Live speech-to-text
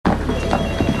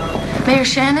Mayor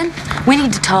Shannon, we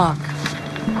need to talk.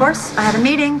 Of course, I have a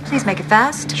meeting. Please make it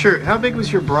fast. Sure. How big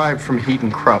was your bribe from Heat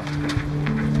and Krupp?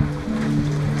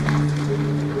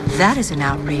 That is an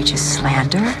outrageous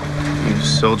slander. You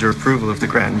sold your approval of the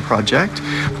Granton project.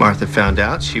 Martha found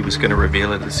out. She was going to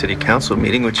reveal it at the city council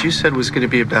meeting, which you said was going to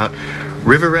be about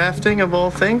river rafting, of all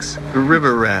things.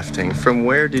 River rafting. From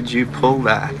where did you pull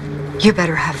that? You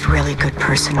better have really good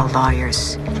personal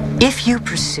lawyers. If you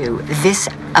pursue this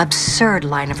absurd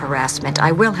line of harassment,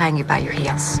 I will hang you by your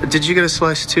heels. Did you get a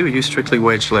slice too? You strictly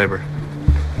wage labor.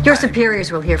 Your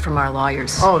superiors will hear from our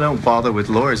lawyers. Oh, don't bother with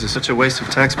lawyers. It's such a waste of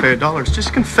taxpayer dollars.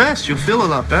 Just confess. You'll feel a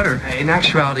lot better. In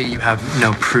actuality, you have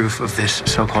no proof of this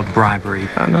so-called bribery.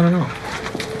 No.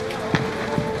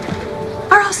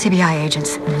 Are all CBI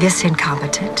agents this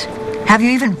incompetent? Have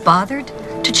you even bothered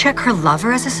to check her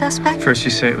lover as a suspect? First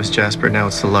you say it was Jasper, now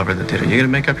it's the lover that did it. You gonna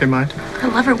make up your mind? Her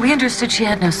lover, we understood she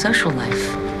had no social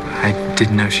life. I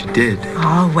didn't know she did.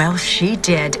 Oh, well, she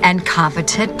did. And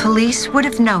competent police would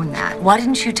have known that. Why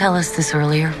didn't you tell us this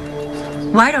earlier?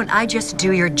 Why don't I just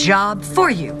do your job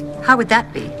for you? How would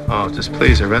that be? Oh, just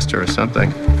please arrest her or something.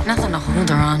 Nothing to hold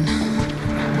her on.